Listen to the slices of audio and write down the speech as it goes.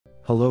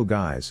Hello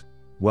guys,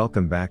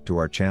 welcome back to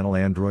our channel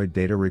Android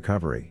Data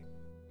Recovery.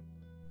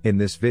 In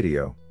this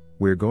video,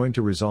 we're going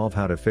to resolve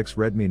how to fix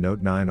Redmi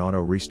Note 9 auto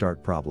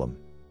restart problem.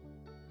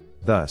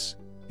 Thus,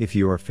 if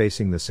you are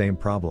facing the same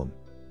problem,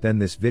 then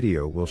this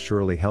video will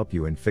surely help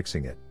you in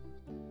fixing it.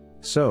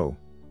 So,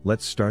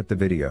 let's start the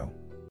video.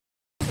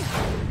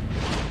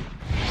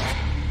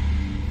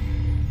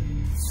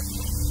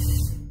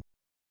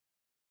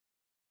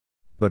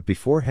 But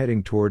before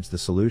heading towards the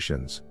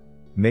solutions,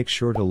 make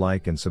sure to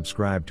like and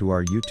subscribe to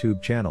our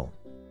YouTube channel.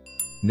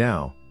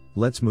 Now,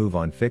 let's move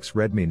on. Fix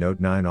Redmi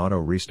Note 9 auto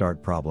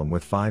restart problem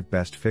with 5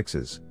 best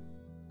fixes.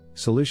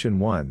 Solution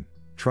 1.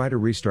 Try to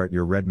restart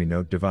your Redmi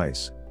Note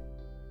device.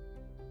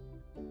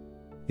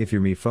 If your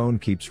Mi phone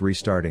keeps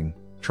restarting,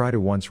 try to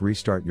once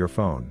restart your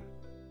phone.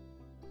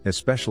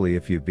 Especially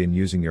if you've been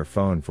using your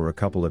phone for a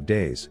couple of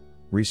days,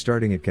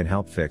 restarting it can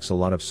help fix a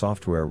lot of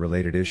software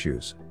related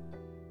issues.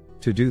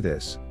 To do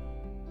this,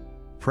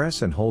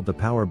 press and hold the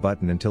power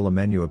button until a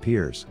menu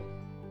appears.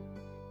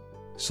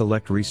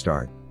 Select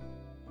Restart.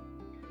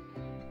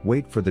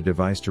 Wait for the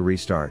device to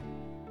restart.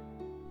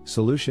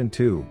 Solution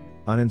 2.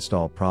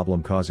 Uninstall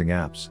problem-causing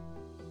apps.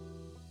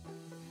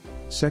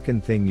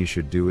 Second thing you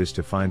should do is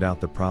to find out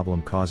the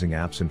problem-causing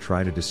apps and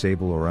try to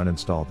disable or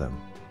uninstall them.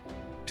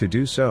 To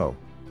do so,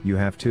 you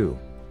have to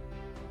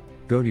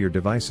go to your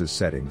device's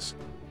settings.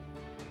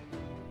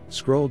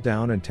 Scroll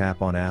down and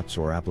tap on Apps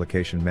or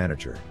Application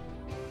Manager.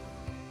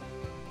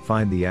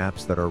 Find the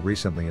apps that are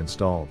recently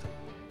installed.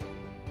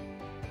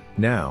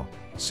 Now,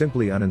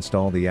 simply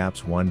uninstall the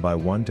apps one by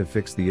one to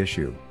fix the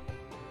issue.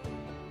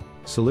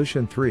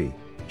 Solution 3.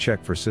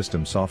 Check for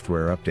system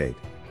software update.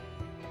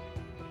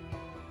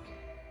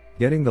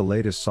 Getting the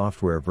latest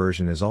software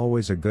version is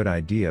always a good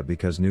idea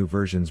because new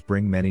versions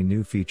bring many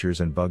new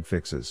features and bug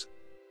fixes.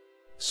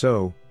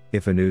 So,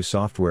 if a new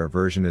software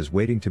version is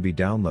waiting to be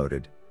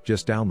downloaded,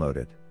 just download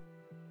it.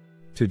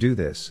 To do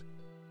this,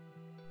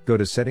 go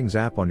to Settings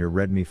app on your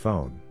Redmi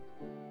phone.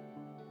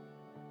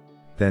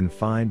 Then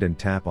find and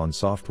tap on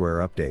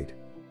Software Update.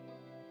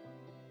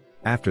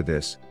 After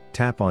this,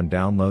 tap on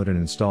Download and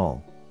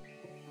Install.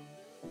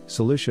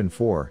 Solution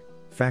 4.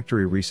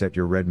 Factory reset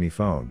your Redmi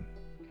phone.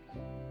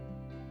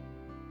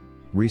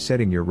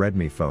 Resetting your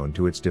Redmi phone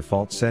to its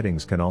default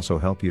settings can also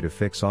help you to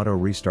fix auto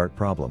restart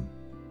problem.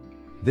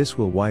 This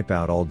will wipe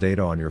out all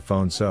data on your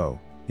phone, so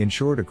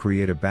ensure to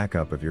create a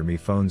backup of your Mi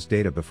phone's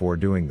data before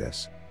doing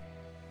this.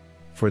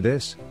 For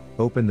this,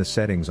 open the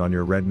settings on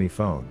your Redmi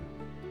phone.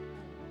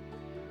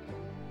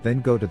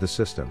 Then go to the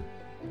system.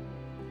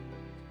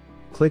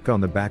 Click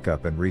on the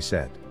backup and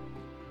reset.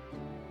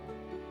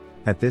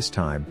 At this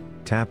time,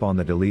 tap on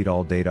the delete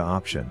all data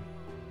option.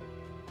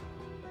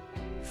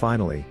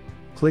 Finally,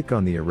 click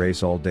on the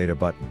erase all data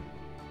button.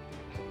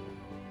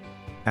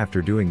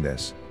 After doing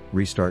this,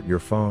 restart your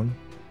phone.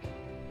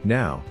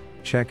 Now,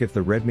 check if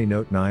the Redmi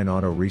Note 9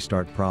 auto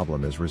restart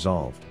problem is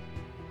resolved.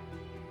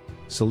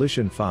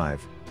 Solution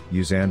 5.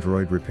 Use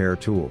Android Repair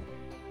Tool.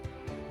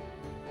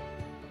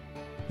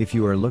 If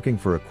you are looking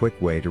for a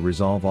quick way to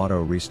resolve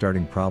auto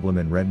restarting problem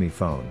in Redmi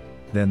phone,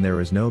 then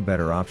there is no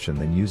better option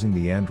than using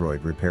the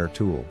Android Repair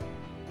Tool.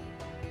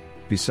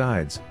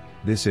 Besides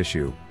this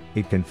issue,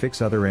 it can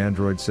fix other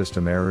Android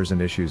system errors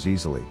and issues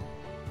easily.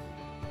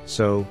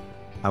 So,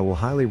 I will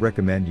highly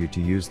recommend you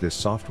to use this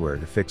software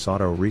to fix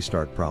auto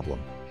restart problem.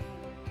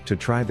 To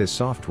try this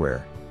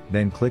software,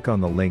 then click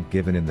on the link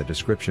given in the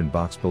description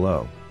box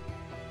below.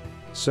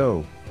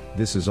 So,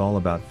 this is all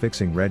about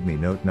fixing Redmi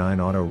Note 9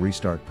 auto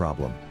restart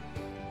problem.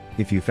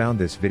 If you found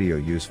this video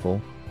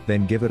useful,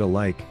 then give it a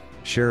like,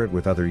 share it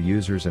with other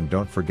users, and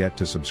don't forget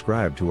to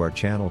subscribe to our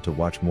channel to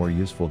watch more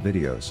useful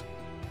videos.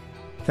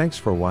 Thanks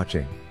for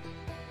watching.